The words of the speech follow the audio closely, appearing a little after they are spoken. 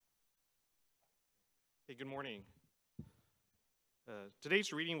Hey, good morning.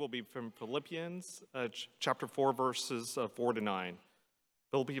 Today's reading will be from Philippians chapter 4, verses 4 to 9.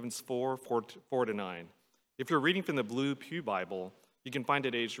 Philippians 4 to 9. If you're reading from the Blue Pew Bible, you can find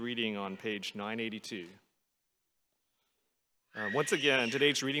today's reading on page 982. Once again,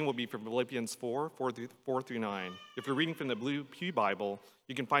 today's reading will be from Philippians 4 through 9. If you're reading from the Blue Pew Bible,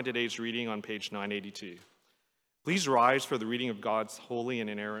 you can find today's reading on page 982. Please rise for the reading of God's holy and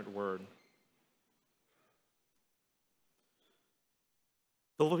inerrant word.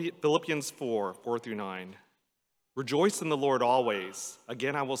 Philippians 4 through 9. Rejoice in the Lord always.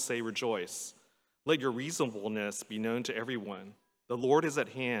 Again, I will say rejoice. Let your reasonableness be known to everyone. The Lord is at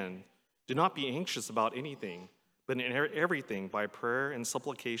hand. Do not be anxious about anything, but in everything, by prayer and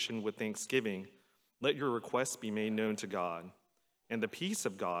supplication with thanksgiving, let your requests be made known to God. And the peace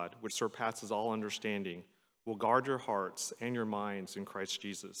of God, which surpasses all understanding, will guard your hearts and your minds in Christ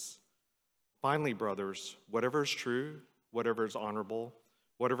Jesus. Finally, brothers, whatever is true, whatever is honorable,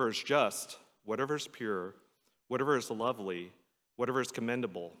 whatever is just, whatever is pure, whatever is lovely, whatever is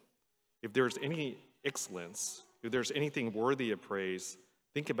commendable, if there is any excellence, if there's anything worthy of praise,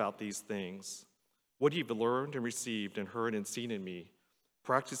 think about these things. What you've learned and received and heard and seen in me,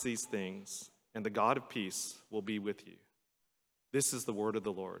 practice these things, and the God of peace will be with you. This is the word of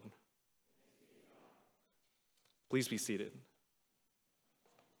the Lord. Please be seated.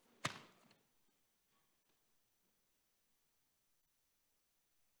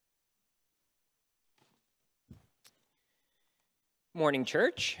 Morning,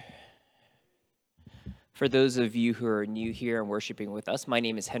 church. For those of you who are new here and worshiping with us, my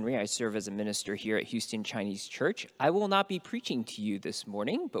name is Henry. I serve as a minister here at Houston Chinese Church. I will not be preaching to you this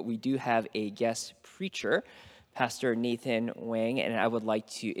morning, but we do have a guest preacher, Pastor Nathan Wang, and I would like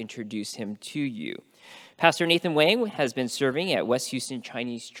to introduce him to you. Pastor Nathan Wang has been serving at West Houston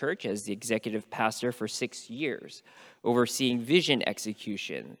Chinese Church as the executive pastor for 6 years, overseeing vision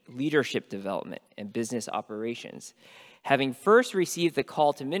execution, leadership development, and business operations. Having first received the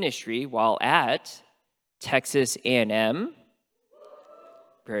call to ministry while at Texas A&M,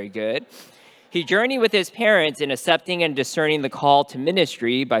 very good, he journeyed with his parents in accepting and discerning the call to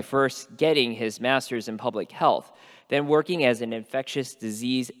ministry by first getting his master's in public health, then working as an infectious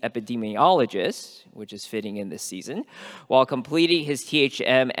disease epidemiologist, which is fitting in this season, while completing his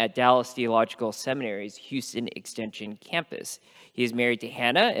THM at Dallas Theological Seminary's Houston Extension campus. He is married to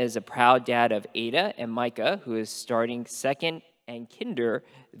Hannah, is a proud dad of Ada and Micah, who is starting second and kinder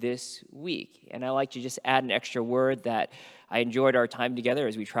this week. And I like to just add an extra word that I enjoyed our time together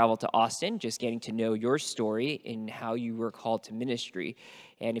as we traveled to Austin, just getting to know your story and how you were called to ministry.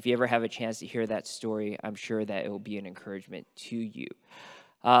 And if you ever have a chance to hear that story, I'm sure that it will be an encouragement to you.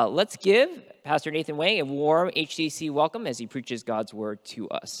 Let's give Pastor Nathan Wang a warm HCC welcome as he preaches God's word to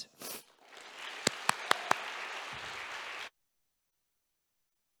us.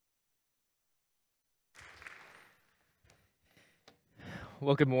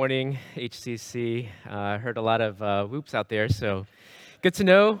 Well, good morning, HCC. I heard a lot of whoops out there, so good to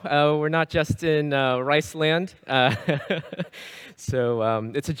know we're not just in Rice Land.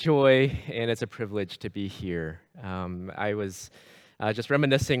 So it's a joy and it's a privilege to be here. I was just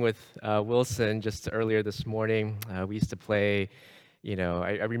reminiscing with Wilson just earlier this morning. We used to play,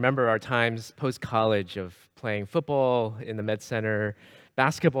 I remember our times post-college of playing football in the Med Center,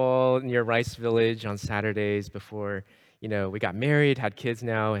 basketball near Rice Village on Saturdays before we got married, had kids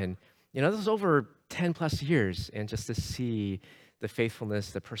now, and this was over 10 plus years. And just to see the faithfulness,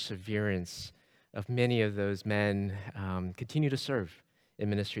 the perseverance of many of those men continue to serve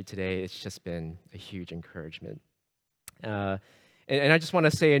in ministry today, it's just been a huge encouragement. And I just want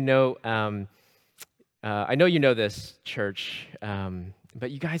to say a note. I know you know this, church,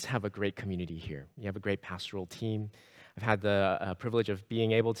 but you guys have a great community here. You have a great pastoral team. I've had the privilege of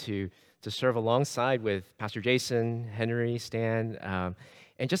being able to serve alongside with Pastor Jason, Henry, Stan,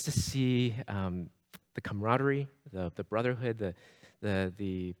 and just to see the camaraderie, the brotherhood,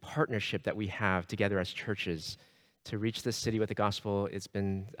 the partnership that we have together as churches to reach this city with the gospel. It's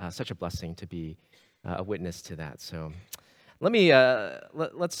been such a blessing to be a witness to that. So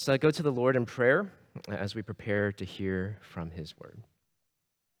let's go to the Lord in prayer as we prepare to hear from his word.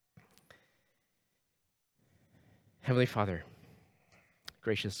 Heavenly Father,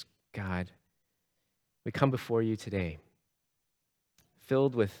 gracious God, we come before you today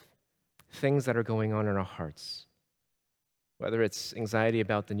filled with things that are going on in our hearts, whether it's anxiety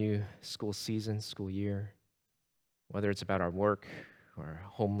about the new school season, school year, whether it's about our work or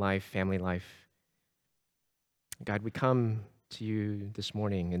home life, family life. God, we come to you this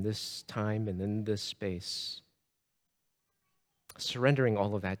morning in this time and in this space, surrendering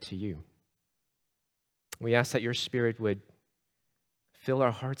all of that to you. We ask that your Spirit would fill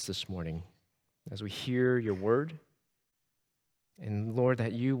our hearts this morning as we hear your word. And Lord,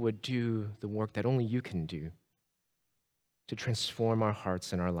 that you would do the work that only you can do to transform our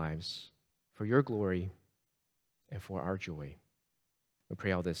hearts and our lives for your glory and for our joy. We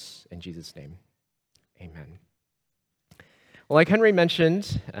pray all this in Jesus' name. Amen. Well, like Henry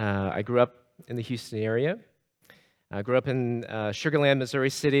mentioned, I grew up in the Houston area. I grew up in Sugar Land, Missouri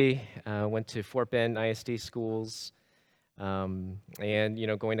City, went to Fort Bend ISD schools, and,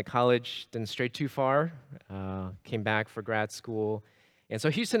 going to college, didn't stray too far, came back for grad school. And so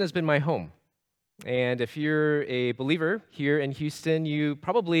Houston has been my home. And if you're a believer here in Houston, you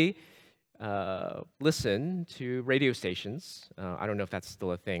probably listen to radio stations. I don't know if that's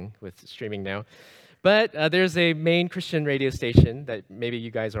still a thing with streaming now. But there's a main Christian radio station that maybe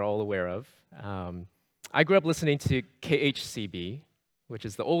you guys are all aware of. I grew up listening to KHCB, which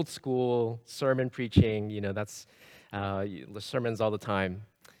is the old school sermon preaching. That's sermons all the time.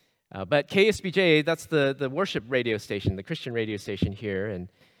 But KSBJ, that's the worship radio station, the Christian radio station here.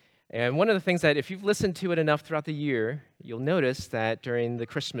 And one of the things that if you've listened to it enough throughout the year, you'll notice that during the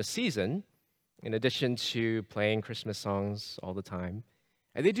Christmas season, in addition to playing Christmas songs all the time,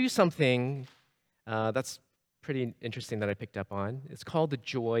 they do something that's pretty interesting that I picked up on. It's called the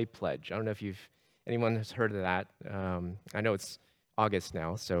Joy Pledge. I don't know if anyone has heard of that. I know it's August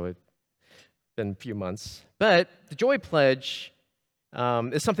now, so it's been a few months. But the Joy Pledge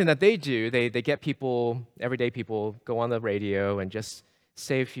is something that they do. They get people, everyday people, go on the radio and just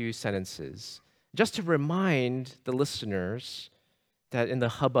say a few sentences, just to remind the listeners that in the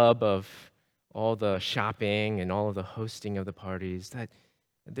hubbub of all the shopping and all of the hosting of the parties, that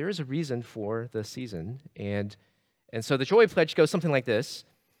there is a reason for the season. And so the Joy Pledge goes something like this: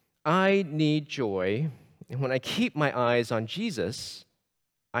 I need joy, and when I keep my eyes on Jesus,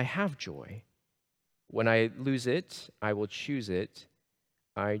 I have joy. When I lose it, I will choose it.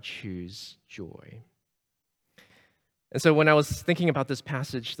 I choose joy. And so when I was thinking about this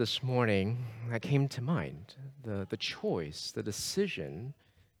passage this morning, that came to mind, the choice, the decision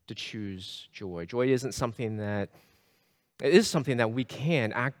to choose joy. Joy isn't something that, it is something that we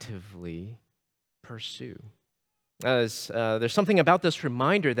can actively pursue. There's something about this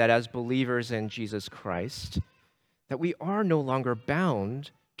reminder that as believers in Jesus Christ, that we are no longer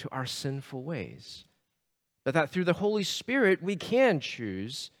bound to our sinful ways, but that through the Holy Spirit we can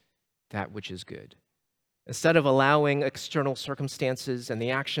choose that which is good. Instead of allowing external circumstances and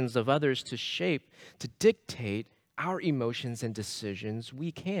the actions of others to dictate our emotions and decisions,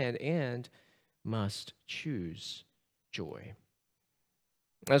 we can and must choose joy.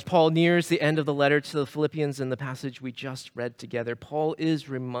 As Paul nears the end of the letter to the Philippians in the passage we just read together, Paul is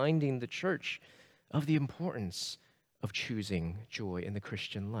reminding the church of the importance of choosing joy in the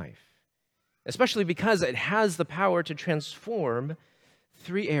Christian life, especially because it has the power to transform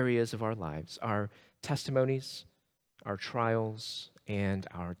three areas of our lives: our testimonies, our trials, and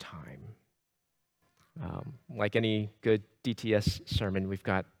our time. Like any good DTS sermon, we've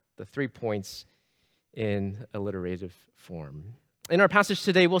got the 3 points in alliterative form. In our passage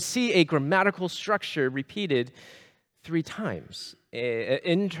today, we'll see a grammatical structure repeated 3 times. An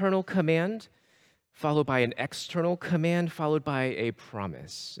internal command, followed by an external command, followed by a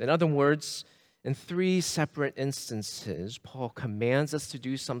promise. In other words, in 3 separate instances, Paul commands us to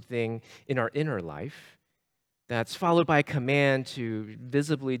do something in our inner life that's followed by a command to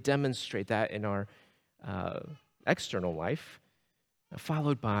visibly demonstrate that in our external life,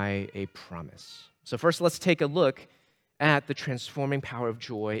 followed by a promise. So first, let's take a look at the transforming power of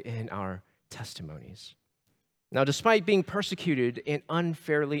joy in our testimonies. Now, despite being persecuted and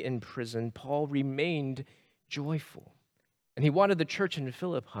unfairly imprisoned, Paul remained joyful. And he wanted the church in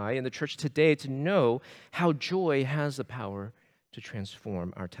Philippi and the church today to know how joy has the power to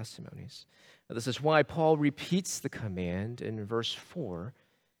transform our testimonies. Now, this is why Paul repeats the command in verse 4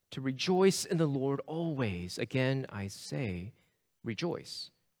 to rejoice in the Lord always. Again, I say, rejoice.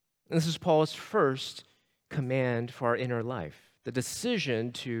 And this is Paul's first command for our inner life. The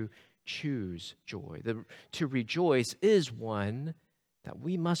decision to choose joy, to rejoice, is one that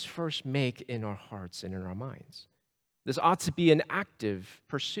we must first make in our hearts and in our minds. This ought to be an active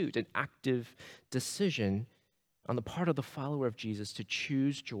pursuit, an active decision on the part of the follower of Jesus to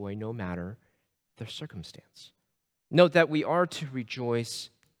choose joy no matter the circumstance. Note that we are to rejoice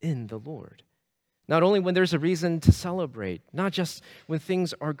in the Lord, not only when there's a reason to celebrate, not just when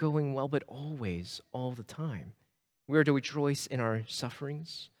things are going well, but always, all the time. We are to rejoice in our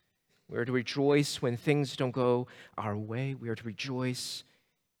sufferings. We are to rejoice when things don't go our way. We are to rejoice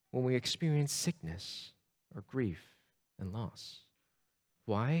when we experience sickness or grief and loss.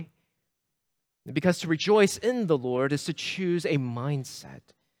 Why? Because to rejoice in the Lord is to choose a mindset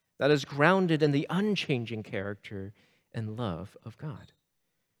that is grounded in the unchanging character and love of God.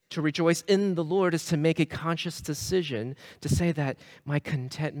 To rejoice in the Lord is to make a conscious decision to say that my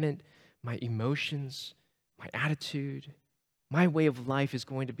contentment, my emotions, my attitude, my way of life is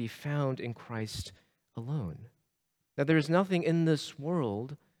going to be found in Christ alone. That there is nothing in this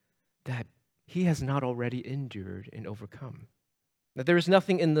world that he has not already endured and overcome. That there is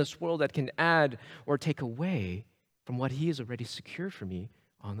nothing in this world that can add or take away from what he has already secured for me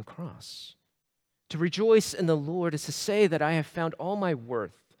on the cross. To rejoice in the Lord is to say that I have found all my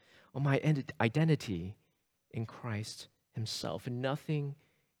worth, all my identity in Christ himself, and nothing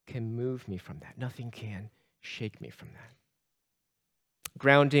can move me from that. Nothing can shake me from that.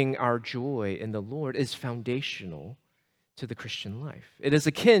 Grounding our joy in the Lord is foundational to the Christian life. It is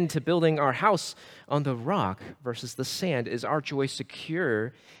akin to building our house on the rock versus the sand. Is our joy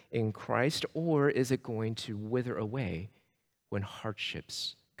secure in Christ, or is it going to wither away when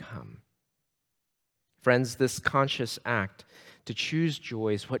hardships come? Friends, this conscious act to choose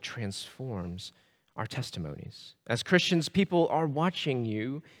joy is what transforms our testimonies. As Christians, people are watching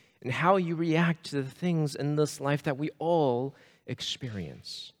you and how you react to the things in this life that we all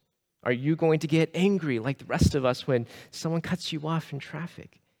experience. Are you going to get angry like the rest of us when someone cuts you off in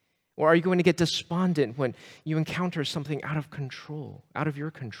traffic? Or are you going to get despondent when you encounter something out of your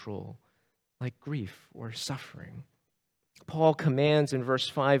control, like grief or suffering? Paul commands in verse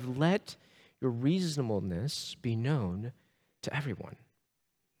 5, let your reasonableness be known to everyone.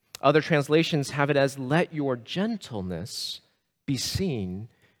 Other translations have it as, let your gentleness be seen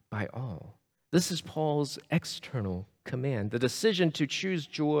by all. This is Paul's external command. The decision to choose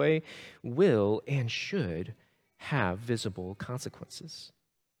joy will and should have visible consequences.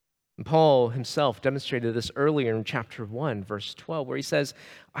 And Paul himself demonstrated this earlier in chapter 1, verse 12, where he says,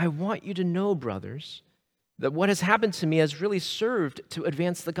 I want you to know, brothers, that what has happened to me has really served to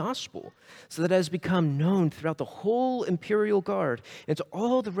advance the gospel, so that it has become known throughout the whole imperial guard and to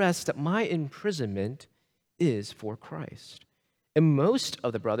all the rest that my imprisonment is for Christ. And most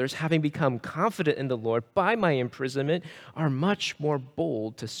of the brothers, having become confident in the Lord by my imprisonment, are much more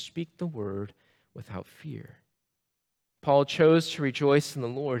bold to speak the word without fear. Paul chose to rejoice in the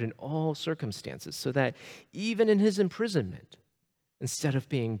Lord in all circumstances, so that even in his imprisonment, instead of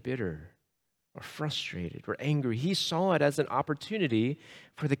being bitter or frustrated or angry, he saw it as an opportunity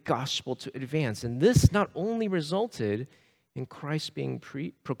for the gospel to advance. And this not only resulted in Christ being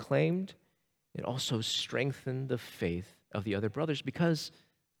proclaimed, it also strengthened the faith of the other brothers because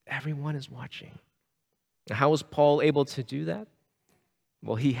everyone is watching. Now, how was Paul able to do that?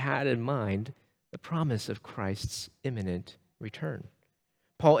 Well, he had in mind the promise of Christ's imminent return.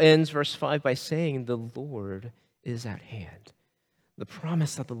 Paul ends verse 5 by saying, the Lord is at hand. The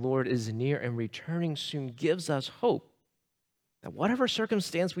promise that the Lord is near and returning soon gives us hope that whatever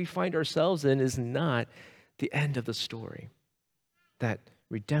circumstance we find ourselves in is not the end of the story, that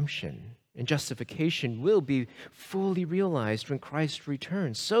redemption and justification will be fully realized when Christ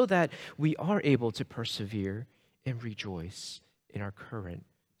returns, so that we are able to persevere and rejoice in our current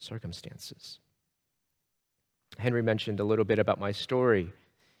circumstances. Henry mentioned a little bit about my story.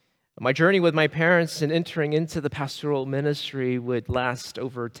 My journey with my parents in entering into the pastoral ministry would last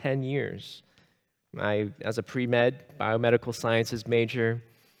over 10 years. As a pre-med, biomedical sciences major,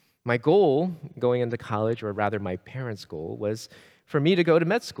 my goal going into college, or rather my parents' goal, was for me to go to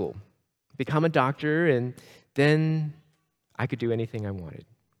med school, become a doctor, and then I could do anything I wanted.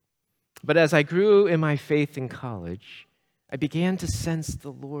 But as I grew in my faith in college, I began to sense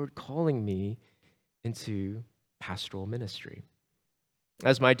the Lord calling me into pastoral ministry.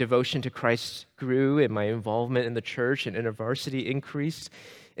 As my devotion to Christ grew and my involvement in the church and InterVarsity increased,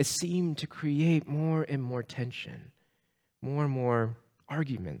 it seemed to create more and more tension, more and more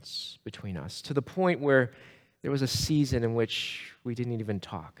arguments between us, to the point where there was a season in which we didn't even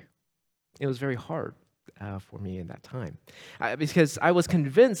talk. It was very hard for me in that time because I was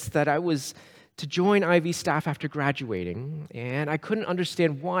convinced that I was to join Ivy staff after graduating, and I couldn't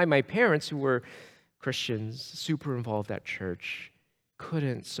understand why my parents, who were Christians, super involved at church,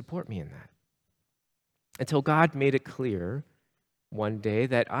 couldn't support me in that. Until God made it clear one day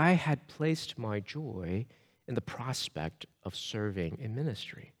that I had placed my joy in the prospect of serving in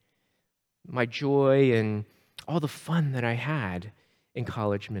ministry. My joy in all the fun that I had in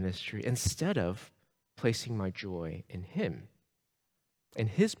college ministry, instead of placing my joy in Him and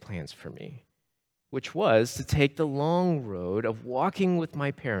His plans for me, which was to take the long road of walking with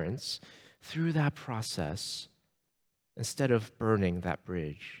my parents through that process instead of burning that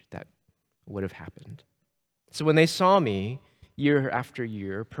bridge that would have happened. So when they saw me year after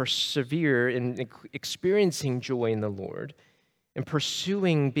year, persevere in experiencing joy in the Lord, and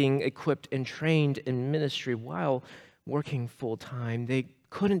pursuing being equipped and trained in ministry while working full time, they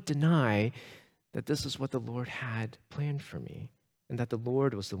couldn't deny that this is what the Lord had planned for me, and that the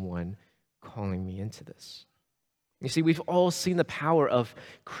Lord was the one calling me into this. You see, we've all seen the power of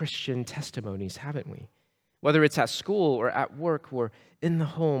Christian testimonies, haven't we? Whether it's at school or at work or in the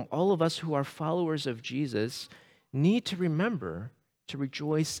home, all of us who are followers of Jesus need to remember to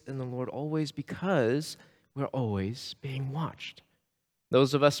rejoice in the Lord always, because we're always being watched.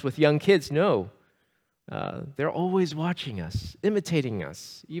 Those of us with young kids know they're always watching us, imitating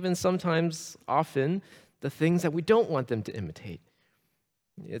us, even sometimes, often, the things that we don't want them to imitate.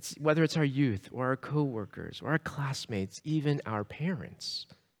 Whether it's our youth or our coworkers or our classmates, even our parents,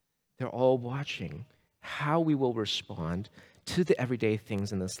 they're all watching how we will respond to the everyday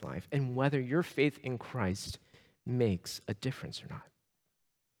things in this life and whether your faith in Christ makes a difference or not.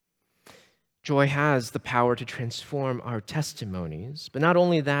 Joy has the power to transform our testimonies, but not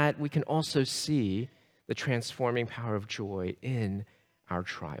only that, we can also see the transforming power of joy in our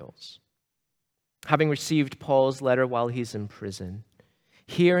trials. Having received Paul's letter while he's in prison,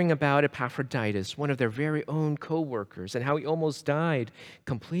 hearing about Epaphroditus, one of their very own co-workers, and how he almost died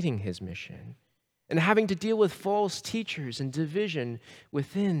completing his mission, and having to deal with false teachers and division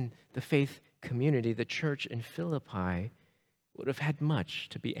within the faith community, the church in Philippi would have had much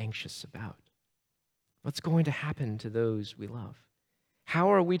to be anxious about. What's going to happen to those we love?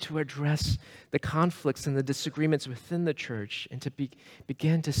 How are we to address the conflicts and the disagreements within the church and to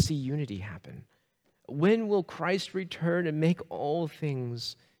begin to see unity happen? When will Christ return and make all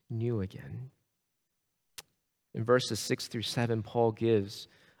things new again? In verses 6 through 7, Paul gives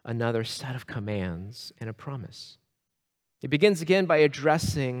another set of commands and a promise. He begins again by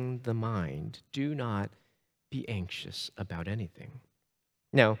addressing the mind. Do not be anxious about anything.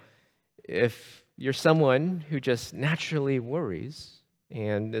 Now, if you're someone who just naturally worries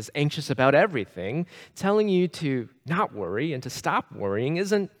and is anxious about everything, telling you to not worry and to stop worrying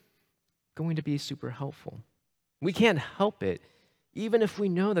isn't going to be super helpful. We can't help it, even if we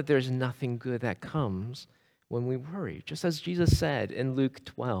know that there's nothing good that comes when we worry. Just as Jesus said in Luke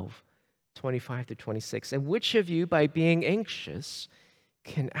 12, 25 to 26, and which of you, by being anxious,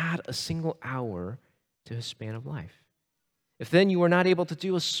 can add a single hour to his span of life? If then you are not able to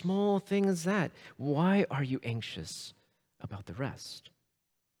do a small thing as that, why are you anxious about the rest?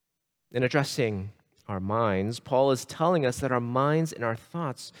 In addressing our minds, Paul is telling us that our minds and our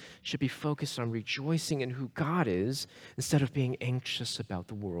thoughts should be focused on rejoicing in who God is instead of being anxious about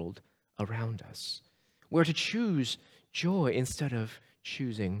the world around us. We're to choose joy instead of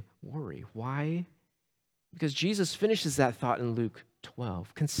choosing worry. Why? Because Jesus finishes that thought in Luke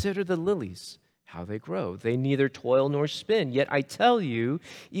 12. Consider the lilies, how they grow. They neither toil nor spin. Yet I tell you,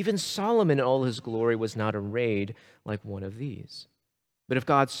 even Solomon in all his glory was not arrayed like one of these. But if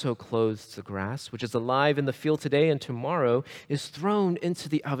God so clothes the grass, which is alive in the field today and tomorrow is thrown into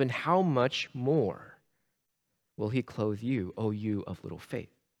the oven, how much more will he clothe you, O you of little faith?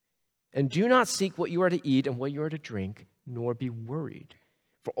 And do not seek what you are to eat and what you are to drink, nor be worried.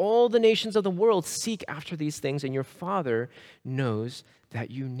 For all the nations of the world seek after these things, and your Father knows that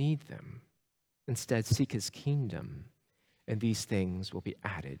you need them. Instead, seek his kingdom, and these things will be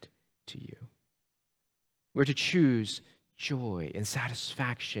added to you. We're to choose joy and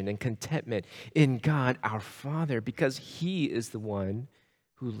satisfaction and contentment in God our Father, because he is the one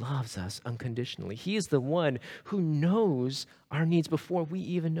who loves us unconditionally. He is the one who knows our needs before we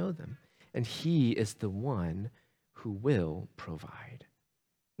even know them. And he is the one who will provide.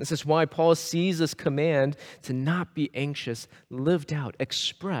 This is why Paul sees this command to not be anxious lived out,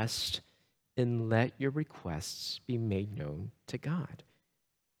 expressed in let your requests be made known to God.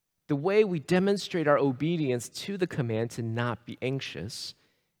 The way we demonstrate our obedience to the command to not be anxious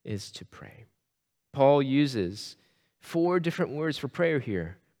is to pray. Paul uses 4 different words for prayer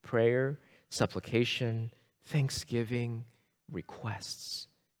here: prayer, supplication, thanksgiving, requests,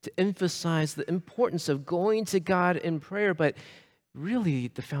 to emphasize the importance of going to God in prayer. But really,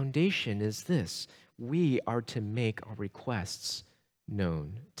 the foundation is this: we are to make our requests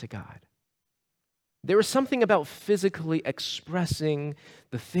known to God. There is something about physically expressing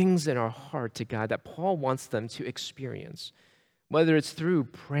the things in our heart to God that Paul wants them to experience, whether it's through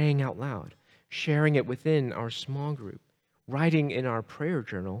praying out loud, sharing it within our small group, writing in our prayer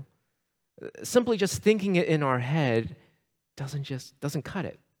journal. Simply just thinking it in our head doesn't cut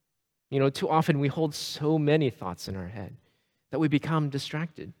it. Too often we hold so many thoughts in our head that we become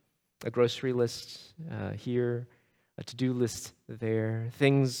distracted. A grocery list here, a to-do list there,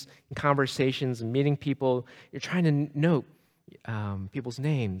 things, conversations, and meeting people. You're trying to note, people's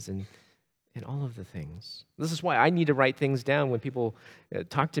names and all of the things. This is why I need to write things down when people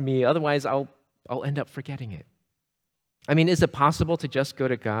talk to me. Otherwise, I'll end up forgetting it. I mean, is it possible to just go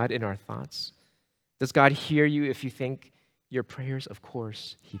to God in our thoughts? Does God hear you if you think your prayers? Of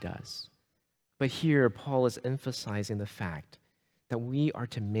course, he does. But here, Paul is emphasizing the fact that we are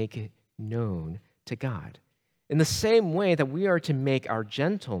to make it known to God. In the same way that we are to make our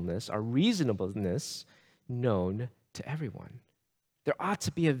gentleness, our reasonableness known to everyone. There ought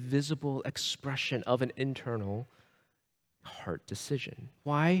to be a visible expression of an internal heart decision.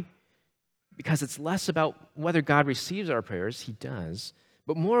 Why? Because it's less about whether God receives our prayers, he does,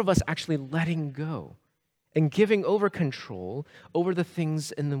 but more of us actually letting go and giving over control over the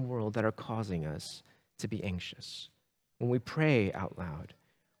things in the world that are causing us to be anxious. When we pray out loud,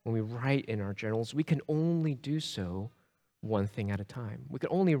 when we write in our journals, we can only do so one thing at a time. We can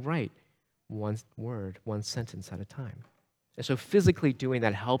only write one word, one sentence at a time. And so physically doing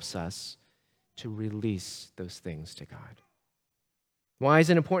that helps us to release those things to God. Why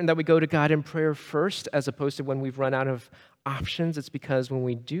is it important that we go to God in prayer first as opposed to when we've run out of options? It's because when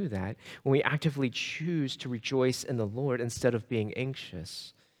we do that, when we actively choose to rejoice in the Lord instead of being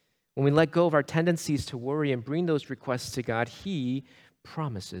anxious, when we let go of our tendencies to worry and bring those requests to God, he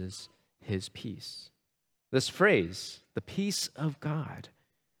promises his peace. This phrase, the peace of God.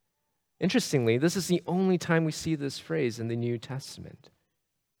 Interestingly, this is the only time we see this phrase in the New Testament.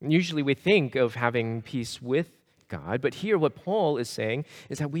 Usually we think of having peace with God, but here what Paul is saying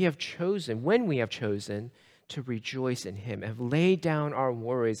is that we have chosen, when we have chosen to rejoice in him, have laid down our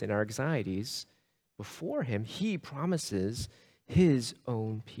worries and our anxieties before him, he promises his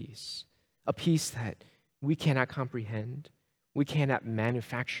own peace, a peace that we cannot comprehend, we cannot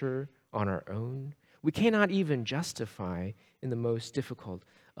manufacture on our own, we cannot even justify in the most difficult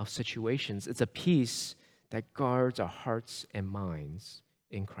of situations. It's a peace that guards our hearts and minds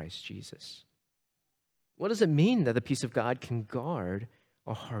in Christ Jesus. What does it mean that the peace of God can guard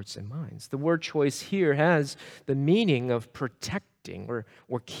our hearts and minds? The word choice here has the meaning of protecting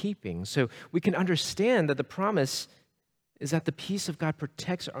or keeping. So we can understand that the promise is that the peace of God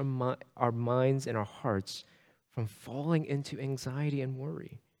protects our minds and our hearts from falling into anxiety and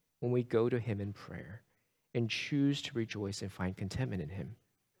worry when we go to him in prayer and choose to rejoice and find contentment in him.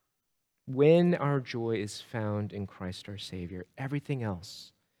 When our joy is found in Christ our Savior, everything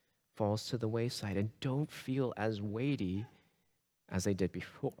else falls to the wayside and don't feel as weighty as they did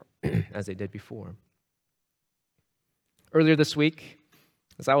before. Earlier this week,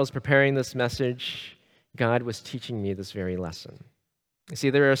 as I was preparing this message, God was teaching me this very lesson. You see,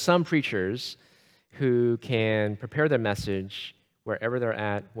 there are some preachers who can prepare their message wherever they're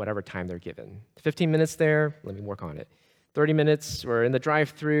at, whatever time they're given. 15 minutes there, let me work on it. 30 minutes, we're in the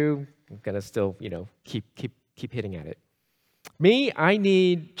drive-through, I'm gonna still, keep hitting at it. Me, I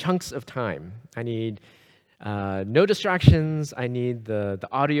need chunks of time. I need no distractions. I need the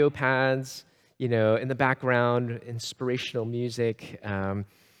audio pads, in the background, inspirational music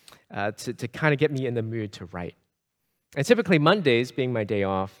to kind of get me in the mood to write. And typically Mondays, being my day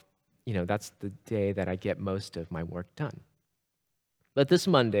off, that's the day that I get most of my work done. But this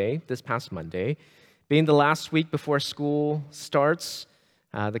past Monday, being the last week before school starts,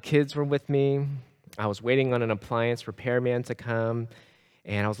 the kids were with me. I was waiting on an appliance repairman to come,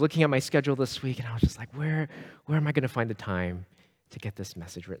 and I was looking at my schedule this week, and I was just like, where am I going to find the time to get this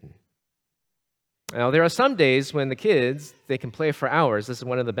message written? Now, there are some days when the kids, they can play for hours. This is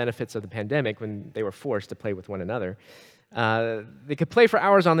one of the benefits of the pandemic when they were forced to play with one another. They could play for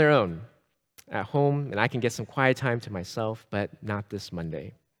hours on their own at home, and I can get some quiet time to myself, but not this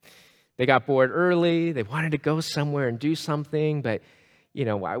Monday. They got bored early. They wanted to go somewhere and do something, but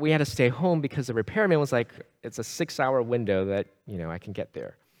we had to stay home because the repairman was like, it's a 6-hour window that, I can get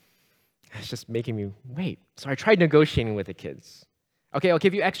there. It's just making me wait. So I tried negotiating with the kids. Okay, I'll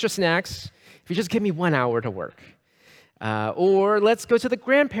give you extra snacks if you just give me 1 hour to work. Or let's go to the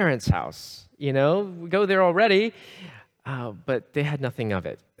grandparents' house. We go there already, but they had nothing of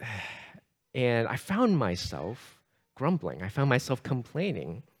it. And I found myself grumbling. I found myself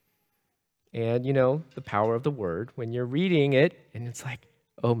complaining. And, the power of the word, when you're reading it, and it's like,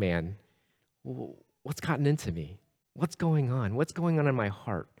 oh man, what's gotten into me? What's going on? What's going on in my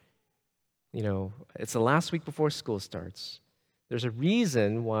heart? It's the last week before school starts. There's a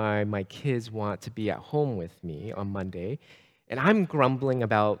reason why my kids want to be at home with me on Monday, and I'm grumbling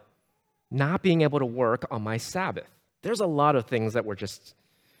about not being able to work on my Sabbath. There's a lot of things that were just,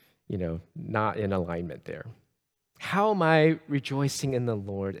 not in alignment there. How am I rejoicing in the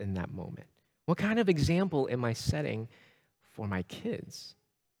Lord in that moment? What kind of example am I setting for my kids?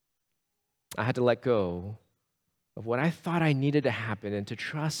 I had to let go of what I thought I needed to happen and to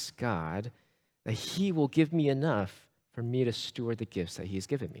trust God that He will give me enough for me to steward the gifts that He's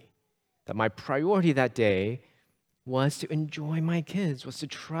given me. That my priority that day was to enjoy my kids, was to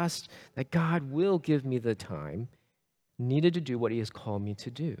trust that God will give me the time needed to do what He has called me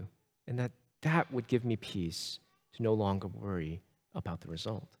to do, and that would give me peace to no longer worry about the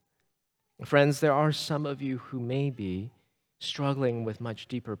result. Friends, there are some of you who may be struggling with much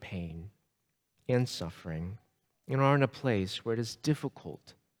deeper pain and suffering and are in a place where it is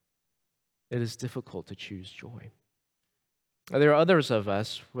difficult. It is difficult to choose joy. There are others of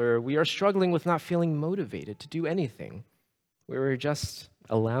us where we are struggling with not feeling motivated to do anything, where we're just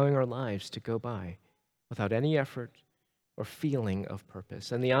allowing our lives to go by without any effort or feeling of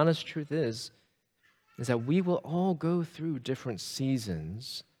purpose. And the honest truth is that we will all go through different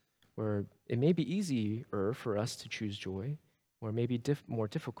seasons where it may be easier for us to choose joy, or it may be more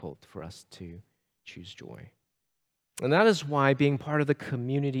difficult for us to choose joy. And that is why being part of the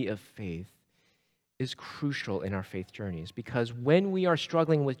community of faith is crucial in our faith journeys, because when we are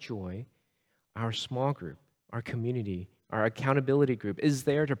struggling with joy, our small group, our community, our accountability group is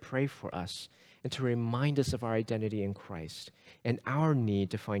there to pray for us and to remind us of our identity in Christ and our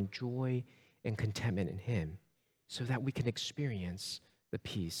need to find joy and contentment in Him so that we can experience the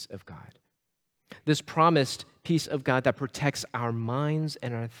peace of God. This promised peace of God that protects our minds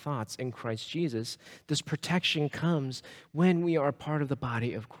and our thoughts in Christ Jesus, this protection comes when we are part of the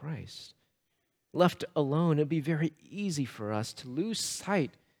body of Christ. Left alone, it'd be very easy for us to lose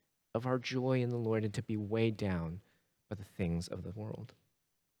sight of our joy in the Lord and to be weighed down by the things of the world.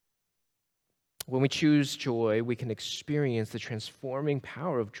 When we choose joy, we can experience the transforming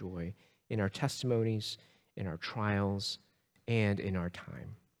power of joy in our testimonies, in our trials, and in our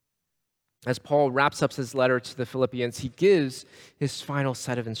time. As Paul wraps up his letter to the Philippians, he gives his final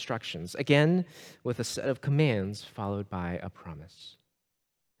set of instructions, again with a set of commands followed by a promise.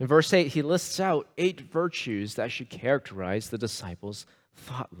 In verse 8, he lists out 8 virtues that should characterize the disciples'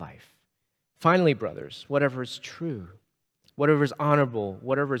 thought life. Finally, brothers, whatever is true, whatever is honorable,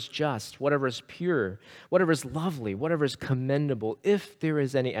 whatever is just, whatever is pure, whatever is lovely, whatever is commendable, if there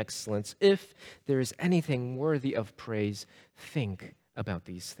is any excellence, if there is anything worthy of praise, think about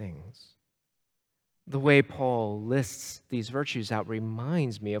these things. The way Paul lists these virtues out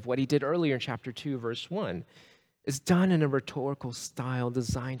reminds me of what he did earlier in chapter 2, verse 1. It's done in a rhetorical style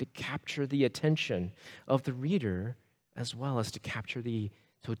designed to capture the attention of the reader as well as to capture the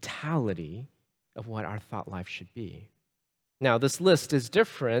totality of what our thought life should be. Now, this list is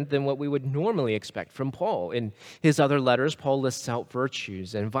different than what we would normally expect from Paul. In his other letters, Paul lists out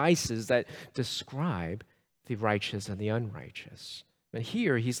virtues and vices that describe the righteous and the unrighteous. But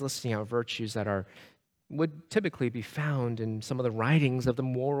here, he's listing out virtues that would typically be found in some of the writings of the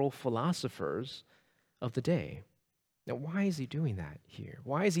moral philosophers of the day. Now, why is he doing that here?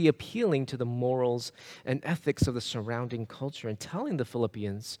 Why is he appealing to the morals and ethics of the surrounding culture and telling the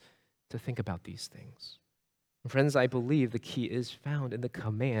Philippians to think about these things? And friends, I believe the key is found in the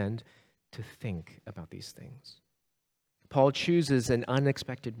command to think about these things. Paul chooses an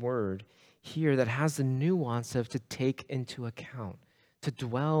unexpected word here that has the nuance of to take into account, to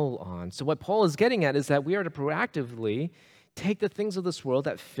dwell on. So what Paul is getting at is that we are to proactively take the things of this world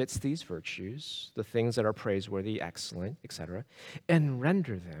that fits these virtues, the things that are praiseworthy, excellent, etc., and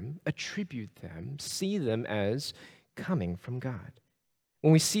render them, attribute them, see them as coming from God.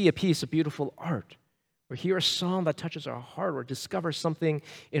 When we see a piece of beautiful art, or hear a song that touches our heart, or discover something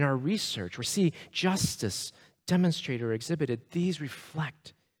in our research, or see justice demonstrated or exhibited, these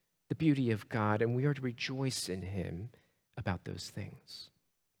reflect the beauty of God, and we are to rejoice in Him about those things.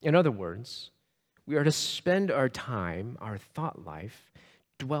 In other words, we are to spend our time, our thought life,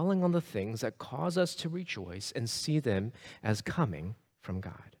 dwelling on the things that cause us to rejoice and see them as coming from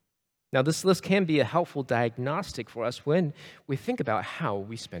God. Now, this list can be a helpful diagnostic for us when we think about how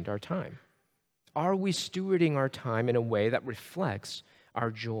we spend our time. Are we stewarding our time in a way that reflects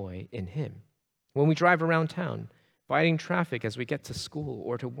our joy in Him? When we drive around town, fighting traffic as we get to school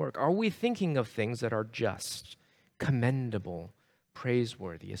or to work, are we thinking of things that are just, commendable,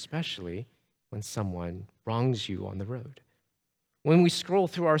 praiseworthy, especially when someone wrongs you on the road? When we scroll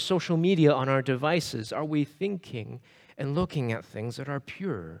through our social media on our devices, are we thinking and looking at things that are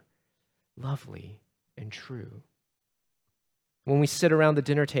pure, lovely, and true? When we sit around the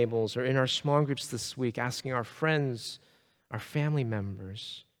dinner tables or in our small groups this week, asking our friends, our family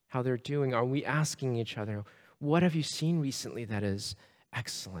members, how they're doing, are we asking each other, what have you seen recently that is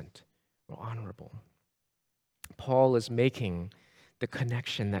excellent or honorable? Paul is making the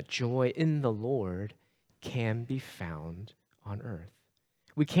connection that joy in the Lord can be found on earth.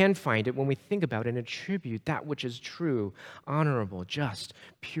 We can find it when we think about and attribute that which is true, honorable, just,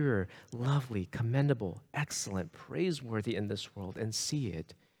 pure, lovely, commendable, excellent, praiseworthy in this world and see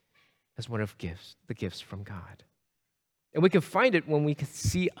it as one of the gifts from God. And we can find it when we can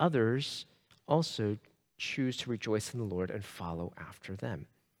see others also choose to rejoice in the Lord and follow after them.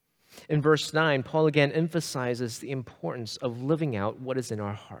 In verse 9, Paul again emphasizes the importance of living out what is in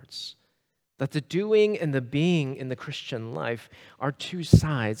our hearts. That the doing and the being in the Christian life are two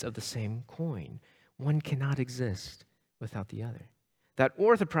sides of the same coin. One cannot exist without the other. That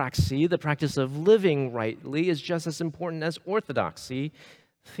orthopraxy, the practice of living rightly, is just as important as orthodoxy,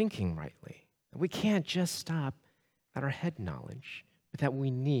 thinking rightly. We can't just stop at our head knowledge, but that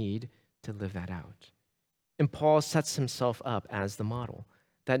we need to live that out. And Paul sets himself up as the model,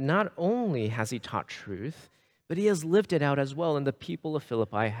 that not only has he taught truth, but he has lived it out as well, and the people of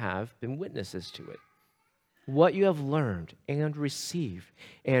Philippi have been witnesses to it. What you have learned and received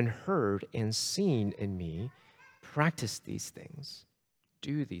and heard and seen in me, practice these things,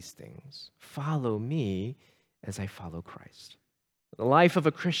 do these things, follow me as I follow Christ. The life of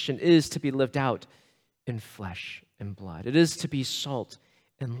a Christian is to be lived out in flesh and blood. It is to be salt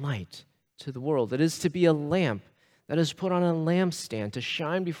and light to the world. It is to be a lamp that is put on a lampstand to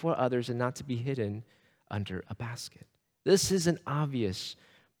shine before others and not to be hidden under a basket. This is an obvious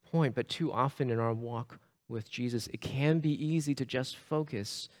point, but too often in our walk with Jesus, it can be easy to just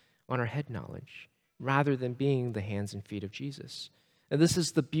focus on our head knowledge rather than being the hands and feet of Jesus. And this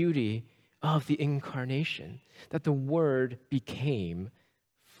is the beauty of the incarnation, that the Word became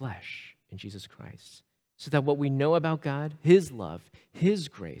flesh in Jesus Christ, so that what we know about God, His love, His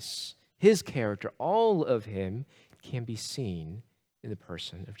grace, His character, all of Him can be seen in the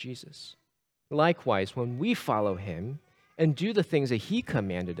person of Jesus. Likewise, when we follow Him and do the things that He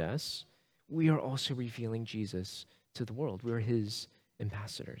commanded us, we are also revealing Jesus to the world. We're His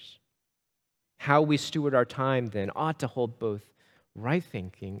ambassadors. How we steward our time, then, ought to hold both right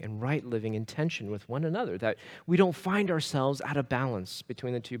thinking and right living in tension with one another, that we don't find ourselves out of balance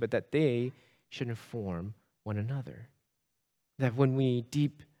between the two, but that they should inform one another. That when we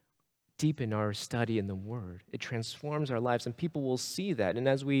deepen our study in the Word, it transforms our lives, and people will see that. And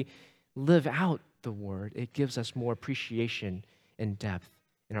as we live out the Word, it gives us more appreciation and depth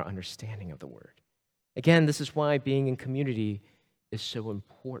in our understanding of the Word. Again, this is why being in community is so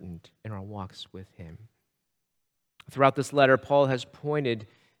important in our walks with Him. Throughout this letter, Paul has pointed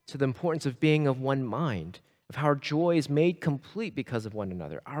to the importance of being of one mind, of how our joy is made complete because of one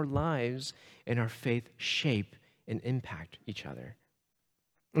another. Our lives and our faith shape and impact each other.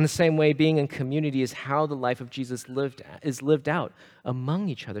 In the same way, being in community is how the life of Jesus is lived out among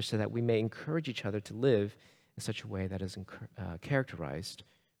each other, so that we may encourage each other to live in such a way that is characterized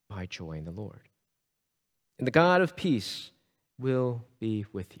by joy in the Lord. And the God of peace will be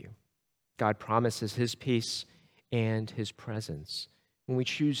with you. God promises His peace and His presence when we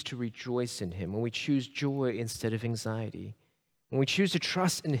choose to rejoice in Him, when we choose joy instead of anxiety, when we choose to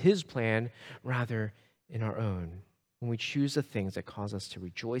trust in His plan rather in our own, when we choose the things that cause us to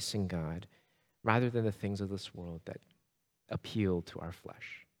rejoice in God rather than the things of this world that appeal to our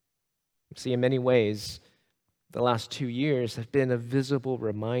flesh. See, in many ways, the last 2 years have been a visible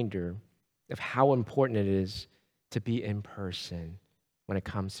reminder of how important it is to be in person when it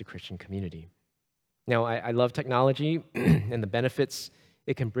comes to Christian community. Now, I love technology and the benefits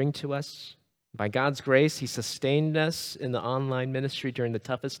it can bring to us. By God's grace, He sustained us in the online ministry during the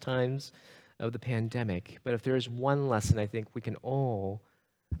toughest times of the pandemic. But if there is one lesson I think we can all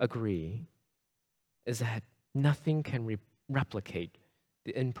agree, is that nothing can replicate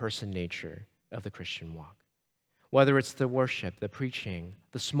the in-person nature of the Christian walk. Whether it's the worship, the preaching,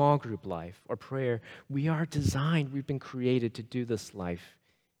 the small group life, or prayer, we've been created to do this life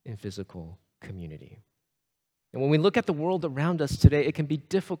in physical community. And when we look at the world around us today, it can be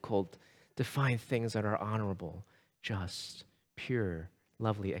difficult to find things that are honorable, just, pure,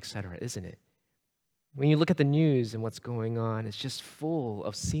 lovely, etc., isn't it? When you look at the news and what's going on, it's just full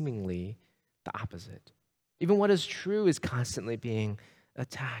of seemingly the opposite. Even what is true is constantly being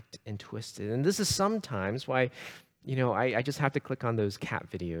attacked and twisted. And this is sometimes why, I just have to click on those cat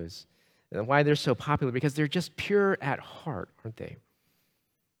videos and why they're so popular, because they're just pure at heart, aren't they?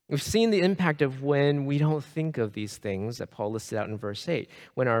 We've seen the impact of when we don't think of these things that Paul listed out in verse 8,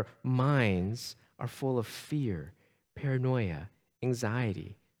 when our minds are full of fear, paranoia,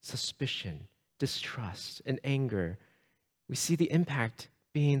 anxiety, suspicion, distrust, and anger. We see the impact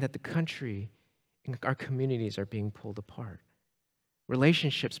being that the country and our communities are being pulled apart.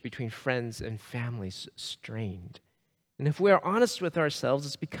 Relationships between friends and families strained. And if we are honest with ourselves,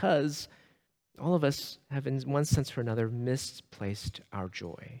 it's because All of us have, in one sense or another, misplaced our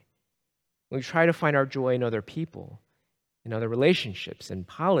joy. We try to find our joy in other people, in other relationships, in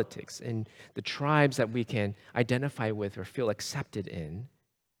politics, in the tribes that we can identify with or feel accepted in.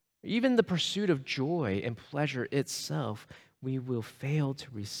 Even the pursuit of joy and pleasure itself, we will fail to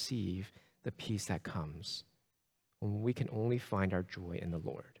receive the peace that comes when we can only find our joy in the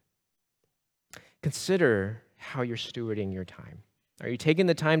Lord. Consider how you're stewarding your time. Are you taking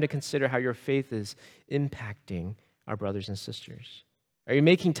the time to consider how your faith is impacting our brothers and sisters? Are you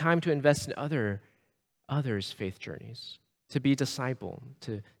making time to invest in others' faith journeys, to be disciple,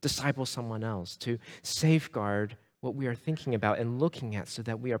 to disciple someone else, to safeguard what we are thinking about and looking at so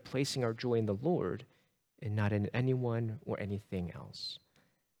that we are placing our joy in the Lord and not in anyone or anything else?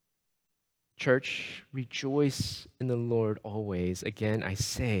 Church, rejoice in the Lord always. Again, I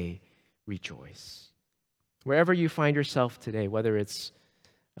say rejoice. Wherever you find yourself today, whether it's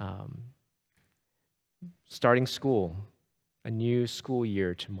starting school, a new school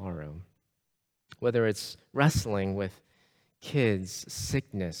year tomorrow, whether it's wrestling with kids,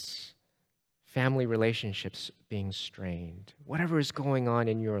 sickness, family relationships being strained, whatever is going on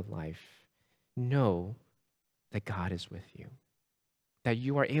in your life, know that God is with you, that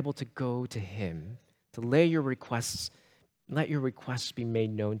you are able to go to Him, to lay your requests, let your requests be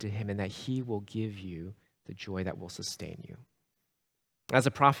made known to Him, and that He will give you the joy that will sustain you. As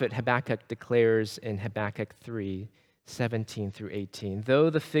a prophet, Habakkuk declares in Habakkuk 3:17 through 18, though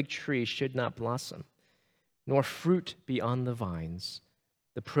the fig tree should not blossom, nor fruit be on the vines,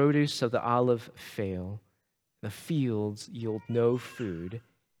 the produce of the olive fail, the fields yield no food,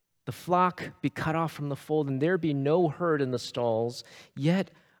 the flock be cut off from the fold, and there be no herd in the stalls,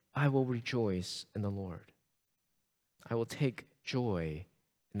 yet I will rejoice in the Lord. I will take joy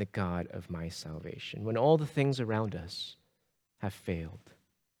in the God of my salvation. When all the things around us have failed,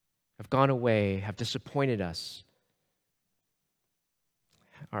 have gone away, have disappointed us,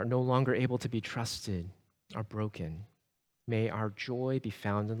 are no longer able to be trusted, are broken, may our joy be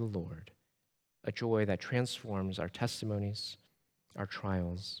found in the Lord, a joy that transforms our testimonies, our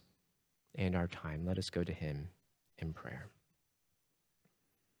trials, and our time. Let us go to Him in prayer.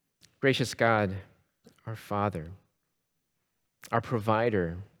 Gracious God, our Father, our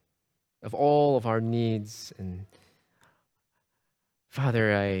provider of all of our needs, and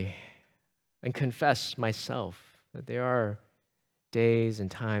Father, I confess myself that there are days and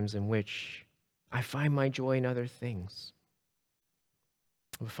times in which I find my joy in other things.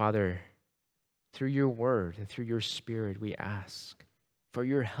 Father, through your word and through your Spirit, we ask for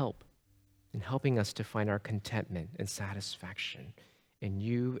your help in helping us to find our contentment and satisfaction in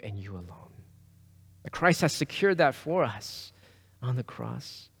you and you alone. That Christ has secured that for us on the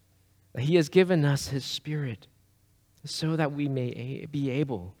cross. That He has given us His Spirit so that we may be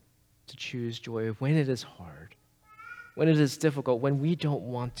able to choose joy when it is hard, when it is difficult, when we don't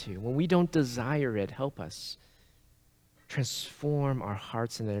want to, when we don't desire it. Help us transform our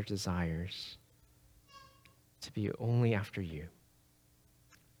hearts and their desires to be only after you,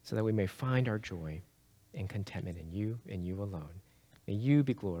 so that we may find our joy and contentment in you and you alone. May you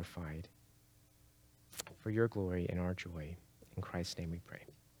be glorified for your glory and our joy. In Christ's name we pray.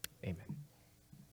 Amen.